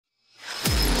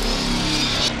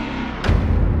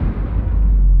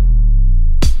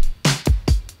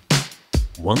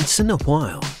Once in a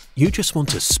while, you just want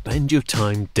to spend your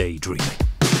time daydreaming.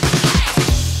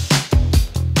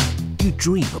 You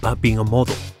dream about being a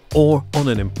model or on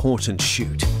an important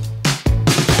shoot.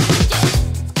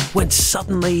 When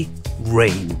suddenly,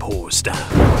 rain pours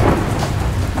down.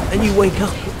 And you wake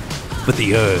up, but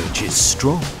the urge is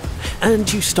strong.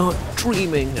 And you start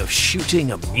dreaming of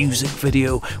shooting a music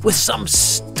video with some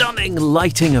stunning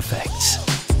lighting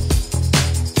effects.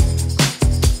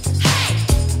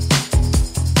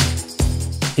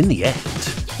 In the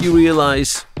end, you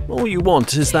realize all you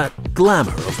want is that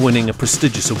glamour of winning a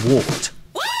prestigious award.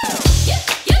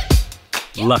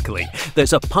 Luckily,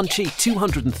 there's a punchy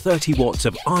 230 watts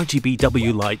of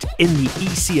RGBW light in the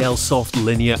EclSoft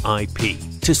Linear IP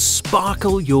to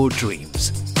sparkle your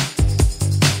dreams.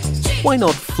 Why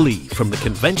not flee from the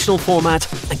conventional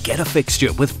format and get a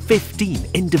fixture with 15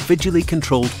 individually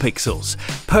controlled pixels,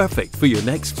 perfect for your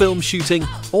next film shooting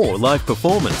or live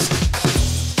performance?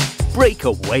 Break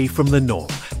away from the norm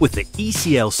with the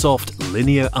EclSoft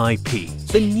Linear IP,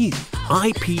 the new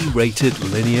IP-rated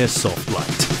linear soft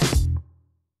light.